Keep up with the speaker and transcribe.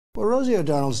Well, Rosie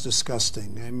O'Donnell's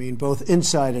disgusting. I mean, both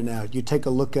inside and out. You take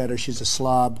a look at her, she's a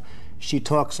slob. She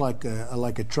talks like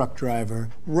a truck driver.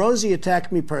 Rosie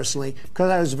attacked me personally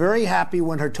because I was very happy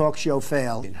when her talk show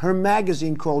failed. Her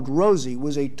magazine called Rosie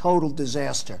was a total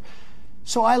disaster.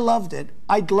 So I loved it.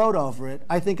 I gloat over it.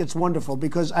 I think it's wonderful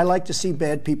because I like to see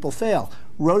bad people fail.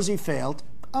 Rosie failed.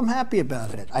 I'm happy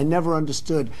about it. I never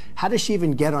understood, how does she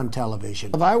even get on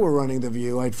television? If I were running The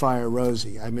View, I'd fire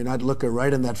Rosie. I mean, I'd look her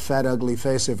right in that fat, ugly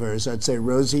face of hers. I'd say,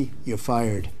 Rosie, you're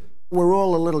fired. We're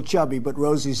all a little chubby, but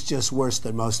Rosie's just worse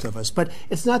than most of us. But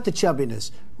it's not the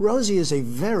chubbiness. Rosie is a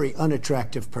very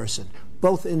unattractive person,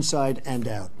 both inside and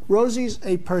out. Rosie's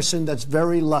a person that's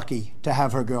very lucky to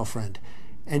have her girlfriend.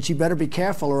 And she better be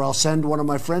careful or I'll send one of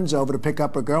my friends over to pick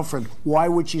up her girlfriend. Why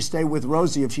would she stay with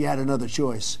Rosie if she had another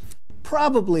choice?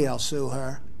 Probably I'll sue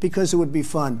her because it would be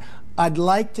fun. I'd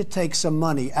like to take some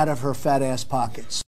money out of her fat ass pockets.